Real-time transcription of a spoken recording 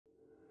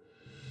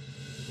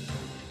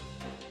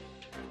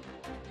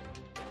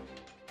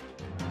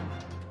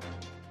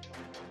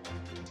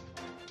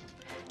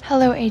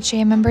Hello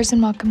HA members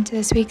and welcome to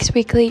this week's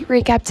weekly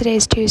recap. Today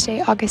is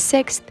Tuesday, August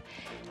 6th.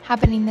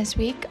 Happening this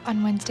week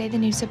on Wednesday, the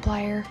new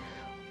supplier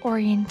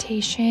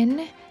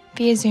orientation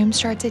via Zoom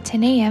starts at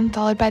 10 a.m.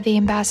 followed by the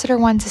Ambassador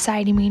One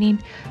Society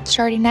meeting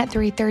starting at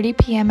 3:30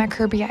 p.m. at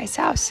Kirby Ice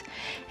House.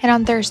 And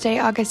on Thursday,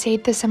 August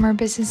 8th, the Summer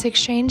Business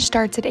Exchange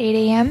starts at 8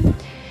 a.m.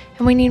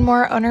 and we need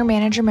more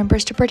owner-manager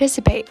members to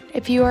participate.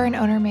 If you are an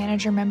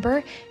owner-manager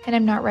member and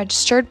have not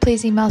registered,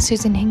 please email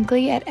Susan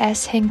Hinckley at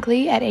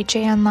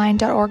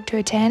shinckley@haonline.org to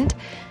attend.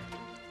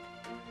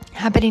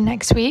 Happening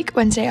next week,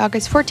 Wednesday,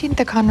 August 14th,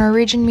 the Conroe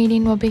Region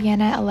meeting will begin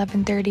at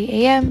 11:30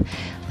 a.m.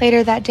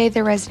 Later that day,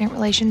 the Resident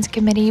Relations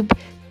Committee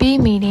B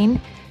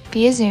meeting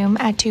via Zoom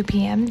at 2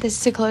 p.m. This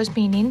is a closed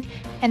meeting,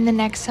 and the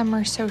next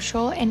summer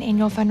social and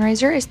annual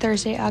fundraiser is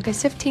Thursday,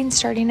 August 15th,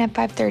 starting at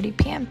 5:30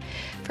 p.m.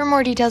 For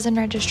more details and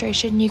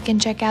registration, you can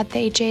check out the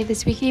HA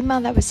This Week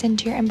email that was sent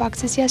to your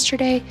inboxes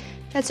yesterday.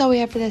 That's all we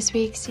have for this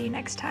week. See you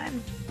next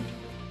time.